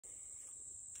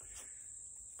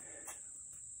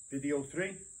Video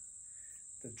 3,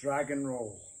 the dragon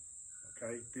roll.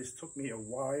 Okay, this took me a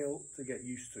while to get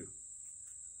used to.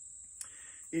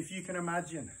 If you can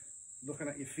imagine looking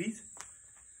at your feet,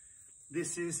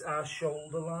 this is our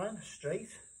shoulder line, straight,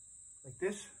 like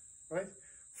this, right?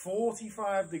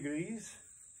 45 degrees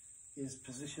is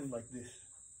positioned like this,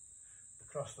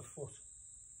 across the foot.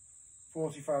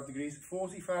 45 degrees.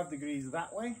 45 degrees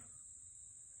that way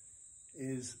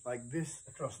is like this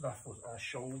across that foot, our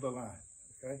shoulder line,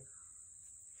 okay?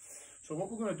 So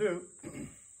what we're going to do,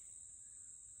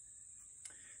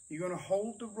 you're going to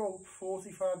hold the rope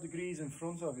 45 degrees in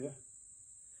front of you.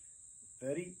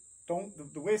 The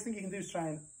worst thing you can do is try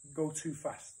and go too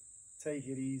fast. Take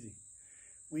it easy.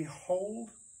 We hold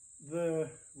the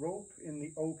rope in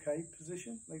the OK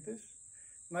position, like this,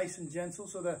 nice and gentle,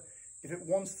 so that if it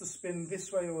wants to spin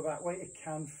this way or that way, it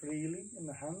can freely in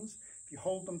the hands. If you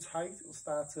hold them tight, it'll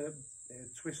start to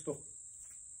twist up.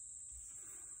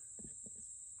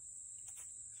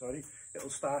 Sorry, it'll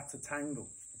start to tangle,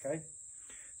 okay?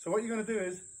 So what you're going to do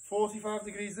is 45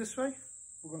 degrees this way,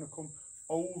 we're going to come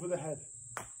over the head.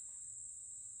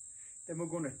 Then we're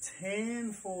going to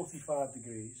turn 45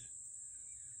 degrees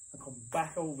and come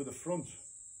back over the front.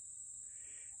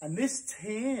 And this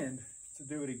turn, to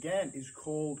do it again, is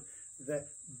called the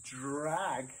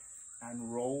drag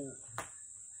and roll.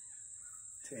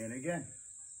 Turn again,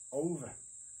 over.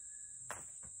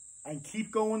 And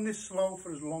keep going this slow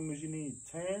for as long as you need.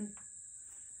 Turn,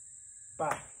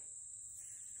 back,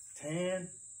 turn,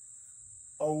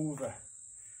 over.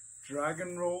 Drag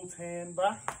and roll, turn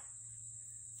back,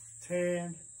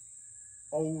 turn,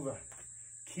 over.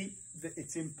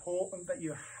 It's important that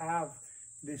you have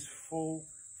this full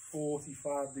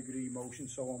 45 degree motion.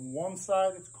 So on one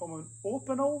side it's coming up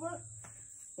and over,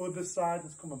 other side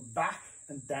it's coming back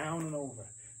and down and over.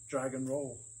 Drag and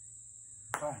roll,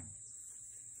 bang.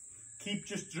 Keep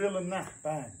just drilling that,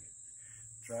 bang.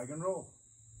 Drag and roll,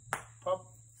 pop,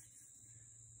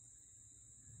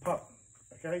 pop,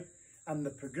 okay? And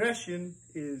the progression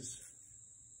is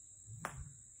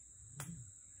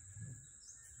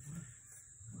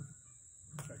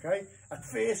okay. At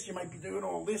first you might be doing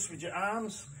all this with your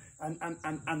arms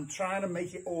and trying to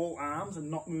make it all arms and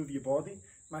not move your body.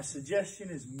 My suggestion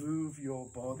is move your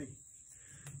body.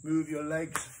 Move your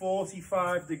legs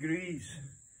 45 degrees.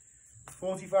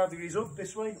 45 degrees up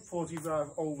this way, 45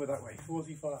 over that way.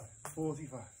 45,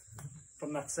 45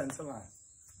 from that center line.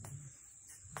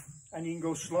 And you can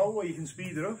go slow or you can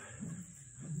speed it up.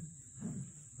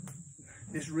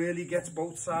 This really gets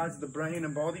both sides of the brain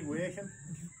and body working.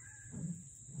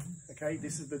 Okay,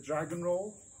 this is the dragon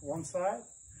roll, one side.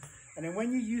 And then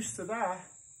when you're used to that,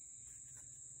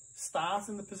 start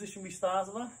in the position we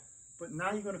started at, but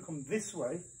now you're going to come this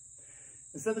way.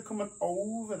 Instead of coming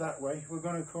over that way, we're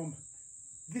going to come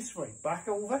this way, back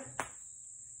over,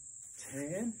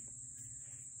 turn,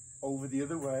 over the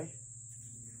other way.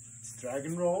 It's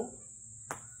dragon roll,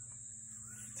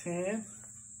 turn,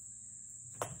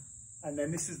 and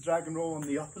then this is dragon roll on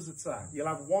the opposite side. You'll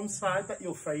have one side that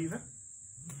you'll favour.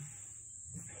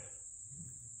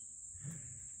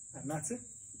 And that's it.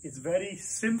 It's very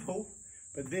simple,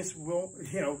 but this won't,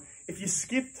 you know, if you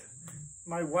skipped,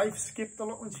 my wife skipped a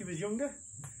lot when she was younger,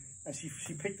 and she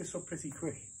picked this up pretty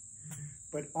quick.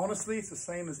 But honestly, it's the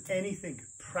same as anything.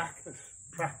 Practice,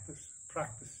 practice,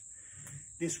 practice.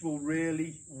 This will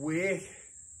really work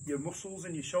your muscles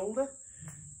in your shoulder.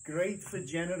 Great for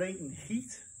generating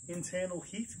heat, internal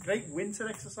heat. Great winter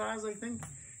exercise, I think,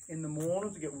 in the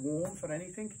morning to get warm for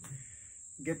anything.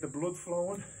 Get the blood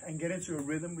flowing and get into a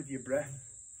rhythm with your breath.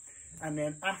 And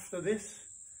then after this,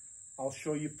 I'll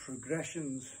show you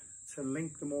progressions to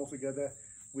link them all together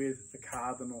with the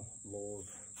cardinal laws.